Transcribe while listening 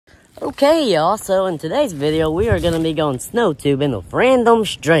Okay, y'all, so in today's video, we are going to be going snow tubing with random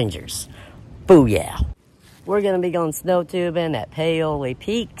strangers. Booyah. We're going to be going snow tubing at Paoli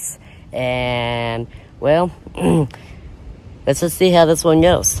Peaks, and, well, let's just see how this one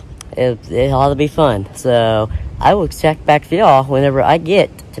goes. It ought to be fun, so I will check back for y'all whenever I get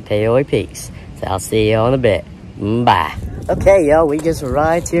to Paoli Peaks. So I'll see y'all in a bit. Bye. Okay, y'all, we just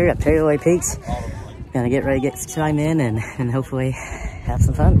arrived here at Paoli Peaks. Gonna get ready to get chime in and hopefully have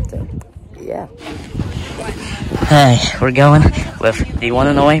some fun. So, yeah. Hey, we're going with the one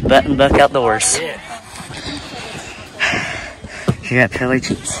and only Button Buck Outdoors. Here at Paoli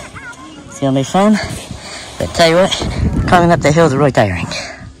Peaks. It's gonna be fun. But tell you what, climbing up the hills is really tiring.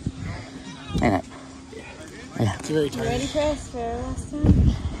 Yeah. You ready, Chris, for last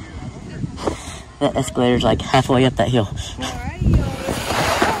time? That escalator's like halfway up that hill. Alright, you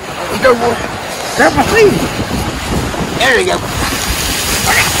Let's go, boy. Grab my feet. There we go.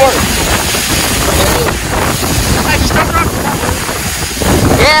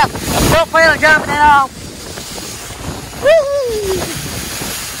 Yeah, don't plan on jumping at all. Woo!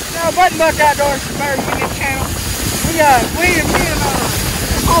 Now, Button Buck Outdoors is a very unique channel. We and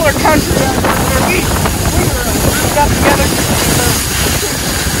all our country we got together.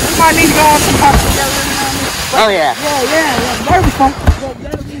 We might need to go on some hikes together. Oh, yeah. Yeah. That'll be fun.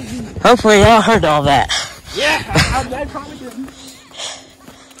 Hopefully y'all heard all that. Yeah, I probably didn't.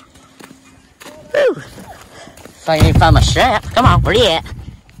 Woo. If I can even find my strap. Come on, where you at?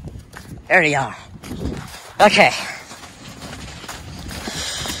 There you are. Okay.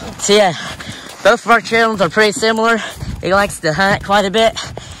 So yeah, both of our channels are pretty similar. He likes to hunt quite a bit.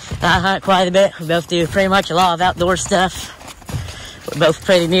 I hunt quite a bit. We both do pretty much a lot of outdoor stuff. We're both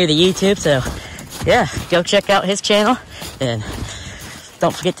pretty new to YouTube, so yeah, go check out his channel. And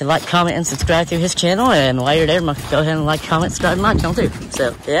don't forget to like, comment, and subscribe to his channel. And while you're there, go ahead and like, comment, subscribe to my channel too.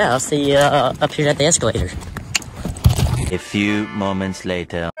 So yeah, I'll see you up here at the escalator. A few moments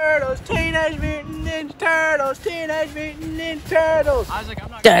later. Turtles, Teenage Mutant Ninja Turtles, Teenage Mutant Ninja Turtles. I was like,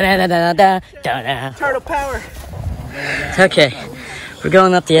 I'm not Da-da-da-da-da-da-da. Turtle power. Okay, we're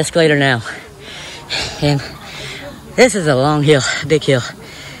going up the escalator now. And this is a long hill, big hill.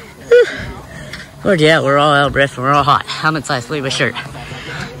 Whew. Lord, yeah, we're all out of breath and we're all hot. I'm inside sleeveless shirt.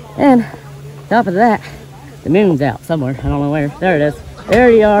 And top of that, the moon's out somewhere. I don't know where. There it is.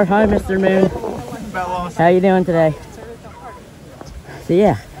 There you are. Hi, Mr. Moon. How you doing today? So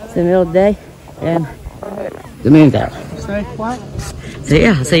yeah, it's the middle of the day and the moon's out. Say what? So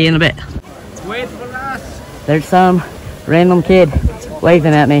yeah, I'll see you in a bit. Wait for us. There's some random kid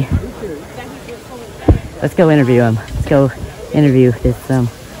waving at me. Let's go interview him. Let's go interview this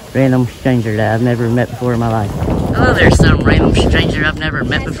random stranger that I've never met before in my life. Hello there, some random stranger I've never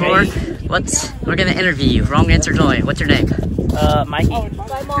met before. We're gonna interview you. Wrong answer only. What's your name? Mikey.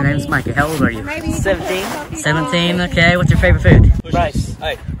 Your name's Mikey. How old are you? 17. 17, okay. What's your favorite food? Rice.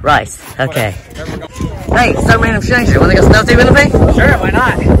 Rice, okay. Hey, some random stranger. Wanna go snow tubing with me? Sure, why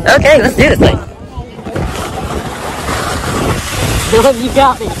not? Okay, let's do this thing. You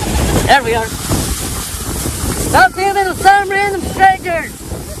got me. There we are. Snow tubing with some random strangers.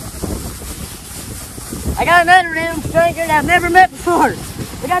 I got another random stranger that I've never met before.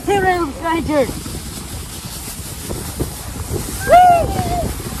 We got two random strangers. Woo!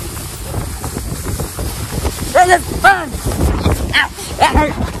 This is fun. Ouch, that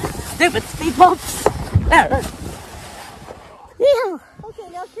hurt. Stupid speed bumps. That hurt. Yeah. Okay,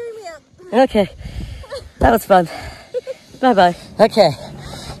 now carry me up. Okay, that was fun. Bye-bye. Okay,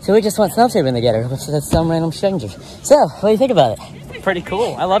 so we just went snow tubing together with some random strangers. So, what do you think about it? Pretty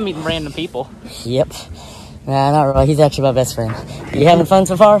cool. I love meeting random people. Yep. Nah, not really. He's actually my best friend. You having fun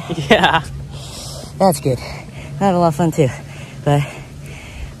so far? Yeah. That's good. I have a lot of fun too. But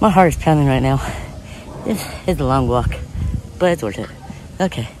my heart is pounding right now. It's a long walk, but it's worth it.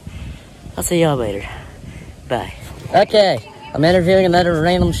 Okay. I'll see y'all later. Bye. Okay. I'm interviewing another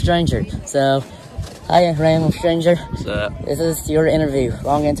random stranger. So, hi, random stranger. What's up? This is your interview.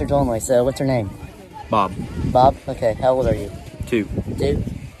 Wrong answers only. So, what's your name? Bob. Bob? Okay. How old are you? 2. 2?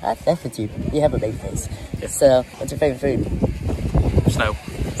 That fits you. You have a big face. So, what's your favorite food? Snow.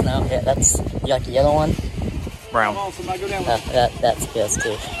 Snow? Yeah, that's, you like the yellow one? Brown. That's best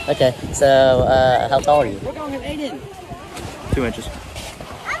too. Okay, so, how tall are you? 2 inches.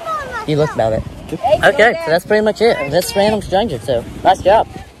 You look about it. Okay, so that's pretty much it. This random stranger, so, nice job.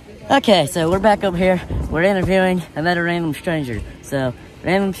 Okay, so we're back over here. We're interviewing another random stranger. So,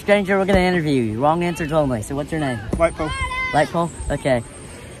 random stranger, we're gonna interview you. Wrong answers only. So, what's your name? White pole. Light pole? Okay.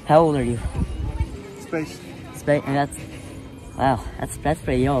 How old are you? Space. Space, and that's, wow, that's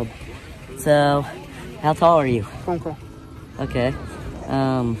pretty old. So, how tall are you? Phone call. Okay.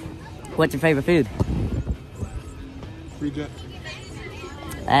 What's your favorite food? Free jet.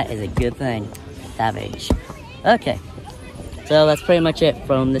 That is a good thing. Savage. Okay. So that's pretty much it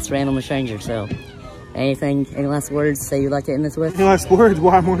from this random stranger. So, any last words that you'd like to end this with? Any last words?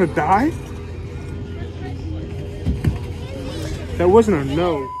 Why I'm gonna die? That wasn't a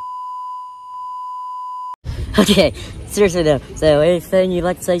no. Okay, seriously though. So, anything you'd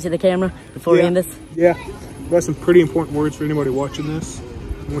like to say to the camera before we end this? Yeah, that's some pretty important words for anybody watching this. I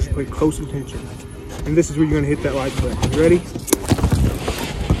want you to pay close attention. And this is where you're gonna hit that like button. You ready?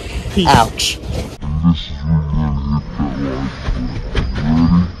 Peace. Ouch.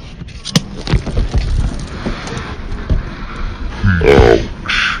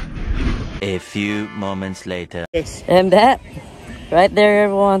 A few moments later. Yes. And that, right there,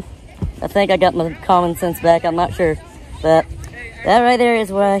 everyone. I think I got my common sense back. I'm not sure. But that right there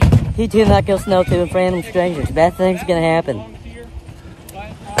is why you do not go snow tubing with random strangers. Bad things are gonna happen.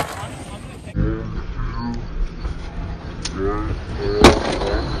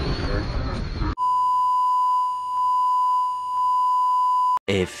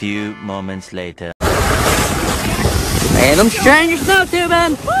 A few moments later. Random stranger snow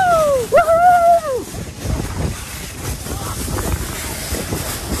tubing! Woo! Woohoo!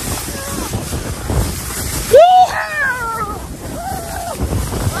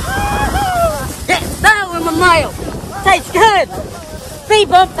 Get snow in my mouth! Tastes good! Speed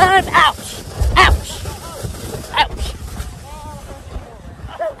bump time! Ouch! Ouch! Ouch!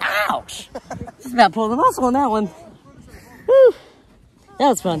 Ouch! Just about pulled the muscle on that one. Woo! That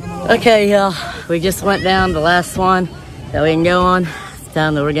was fun. Okay, y'all. We just went down the last one that we can go on. It's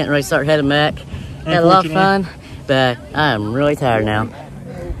time that we're getting ready to start heading back. Had a lot of fun, but I am really tired now.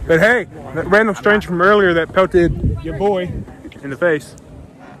 But hey, that random stranger from earlier that pelted your boy in the face.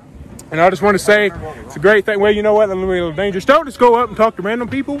 And I just want to say, it's a great thing. Well, you know what? A little dangerous. Don't just go up and talk to random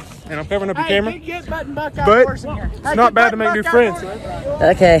people. And I'm covering up your camera. But it's not bad to make new friends.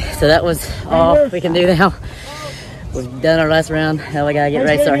 Okay, so that was all we can do now. We've done our last round. Now we gotta get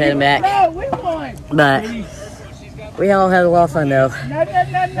ready to start heading back. But we all had a lot of fun though.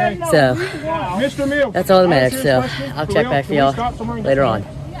 So that's all that matters. So I'll check back for y'all later on.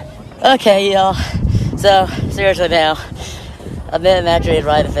 Okay, y'all. So seriously now, I've been actually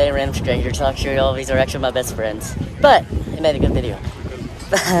riding with any random strangers. So I'm sure all these are actually my best friends. But it made a good video.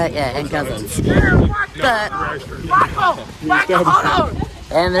 Yeah, and cousins. But Michael, hold on.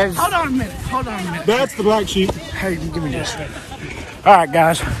 And there's Hold on a minute. That's the black sheep. Hey, give me this. All right,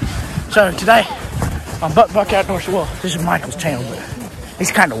 guys. So today on Buck Outdoors. Well, this is Michael's channel, but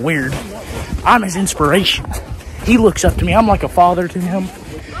he's kind of weird. I'm his inspiration. He looks up to me. I'm like a father to him,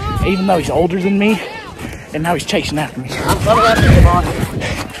 even though he's older than me. And now he's chasing after me.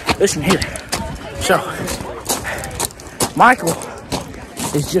 Listen here. So Michael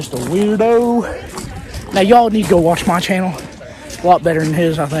is just a weirdo. Now y'all need to go watch my channel. A lot better than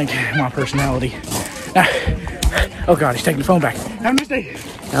his, I think, my personality. Now, oh God, he's taking the phone back. Have a nice day.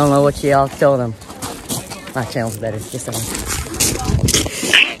 I don't know what y'all told him. My channel's better, just saying.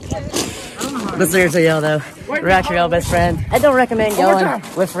 But seriously, y'all, though, we're actually all best friends. I don't recommend going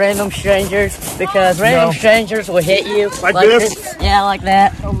with random strangers because random strangers will hit you. Like this? Yeah, like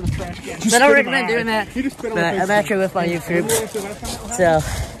that. So I don't recommend doing that. But I'm actually with my YouTube. So,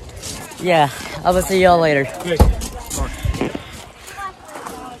 yeah, I will see y'all later.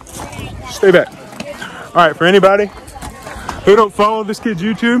 Stay back. All right, for anybody who don't follow this kid's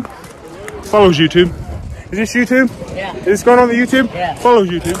YouTube, follows YouTube. Is this YouTube? Yeah. Is this going on the YouTube? Yeah. Follows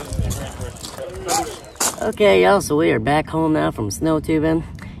YouTube. Okay, y'all, so we are back home now from snow tubing.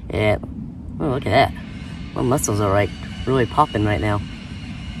 Yeah. Oh, look at that. My muscles are like really popping right now.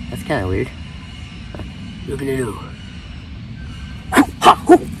 That's kind of weird. Look at it.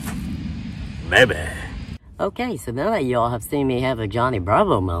 Baby. Okay, so now that y'all have seen me have a Johnny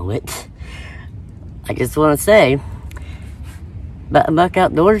Bravo moment, I just want to say, Buck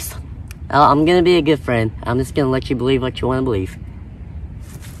Outdoors, I'm going to be a good friend. I'm just going to let you believe what you want to believe.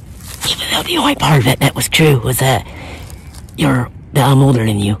 Even though the only part of it that was true was that I'm older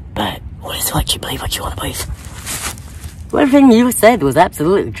than you, but we'll just let you believe what you want to believe. Everything you said was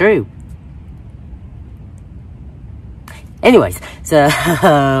absolutely true. Anyways,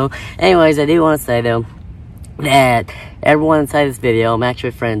 I do want to say though, that everyone inside this video, I'm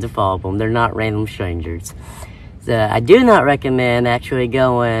actually friends with all of them. They're not random strangers. So I do not recommend actually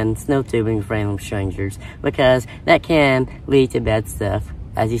going snow tubing with random strangers because that can lead to bad stuff.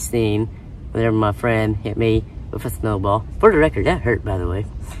 As you've seen, whenever my friend hit me with a snowball. For the record, that hurt, by the way.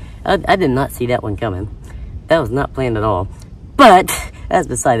 I did not see that one coming. That was not planned at all. But that's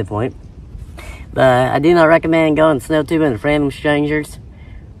beside the point. But I do not recommend going snow tubing with random strangers.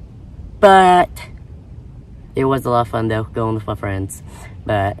 But it was a lot of fun though, going with my friends.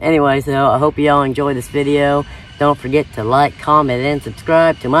 But anyways, though, I hope y'all enjoyed this video. Don't forget to like, comment, and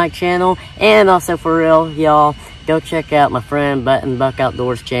subscribe to my channel. And also, for real, y'all, go check out my friend Button Buck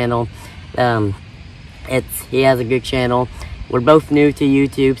Outdoors channel. He has a good channel. We're both new to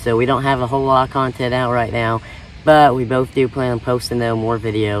YouTube, so we don't have a whole lot of content out right now. But we both do plan on posting more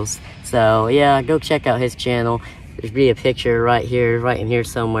videos. So yeah, go check out his channel. There'll be a picture right in here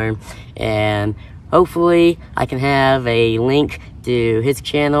somewhere. And hopefully I can have a link to his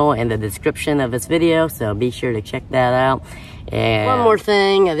channel in the description of this video, so be sure to check that out. And one more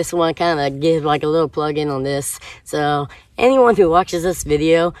thing, I just want to kind of give like a little plug-in on this. So anyone who watches this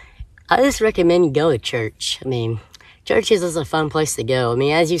video, I just recommend you go to church. I mean, churches is a fun place to go. I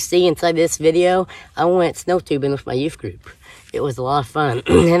mean, as you see inside this video, I went snow tubing with my youth group. It was a lot of fun.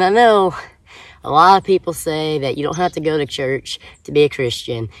 And I know a lot of people say that you don't have to go to church to be a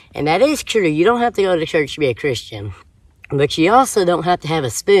Christian. And that is true. You don't have to go to church to be a Christian. But you also don't have to have a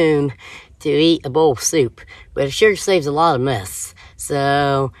spoon to eat a bowl of soup. But it sure saves a lot of mess.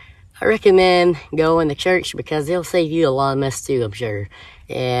 So I recommend going to church because it'll save you a lot of mess too, I'm sure.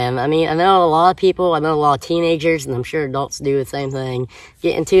 And I mean, I know a lot of people, I know a lot of teenagers, and I'm sure adults do the same thing,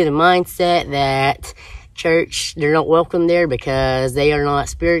 get into the mindset that church, they're not welcome there because they are not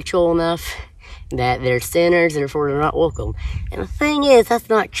spiritual enough, that they're sinners, therefore they're not welcome. And the thing is, that's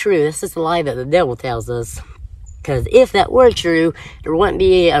not true. That's just a lie that the devil tells us. Because if that were true, there wouldn't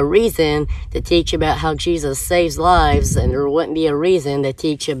be a reason to teach about how Jesus saves lives, and there wouldn't be a reason to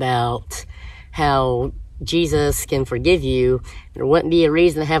teach about how Jesus can forgive you. There wouldn't be a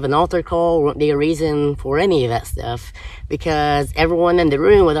reason to have an altar call. There wouldn't be a reason for any of that stuff, because everyone in the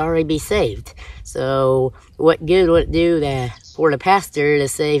room would already be saved. So what good would it do for the pastor to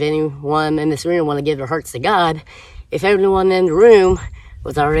save anyone in this room want to give their hearts to God if everyone in the room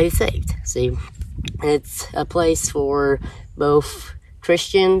was already saved? See, it's a place for both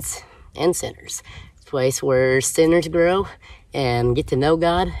Christians and sinners. It's a place where sinners grow and get to know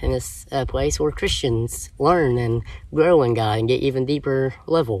God, and it's a place where Christians learn and grow in God and get even deeper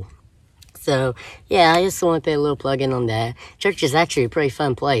level. So yeah, I just want to put a little plug in on that. Church is actually a pretty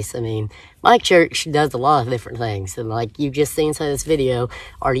fun place. I mean, my church does a lot of different things, and like you just seen inside this video,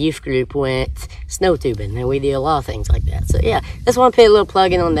 our youth group went snow tubing, and we do a lot of things like that. So yeah, just want to put a little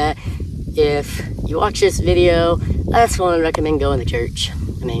plug in on that. If you watch this video, I just want to recommend going to church.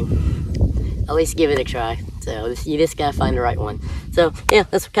 I mean, at least give it a try. So you just gotta find the right one. So yeah,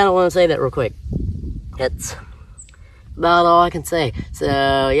 that's kind of want to say that real quick. That's about all I can say.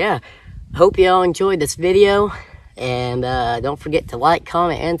 So yeah, hope y'all enjoyed this video, and don't forget to like,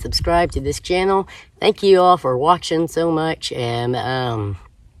 comment, and subscribe to this channel. Thank you all for watching so much, and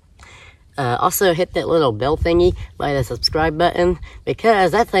also hit that little bell thingy by the subscribe button,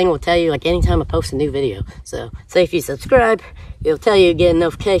 because that thing will tell you like anytime I post a new video. So say if you subscribe, it'll tell you, get a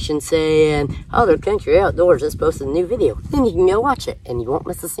notification saying Other Country Outdoors just posted a new video. Then you can go watch it and you won't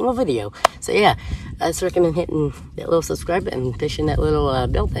miss a single video. So yeah, I just recommend hitting that little subscribe button and pushing that little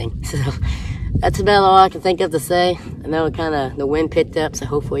bell thing. So that's about all I can think of to say. I know the wind picked up, so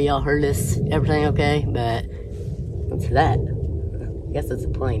hopefully y'all heard everything okay, but what's that? I guess it's a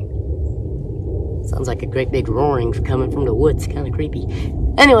plane. Sounds like a great big roaring coming from the woods. Kind of creepy.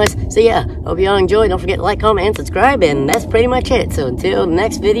 Anyways, so yeah, hope y'all enjoyed. Don't forget to like, comment, and subscribe, and that's pretty much it. So until the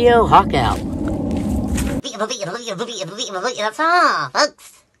next video, hawk out. That's all,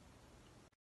 folks.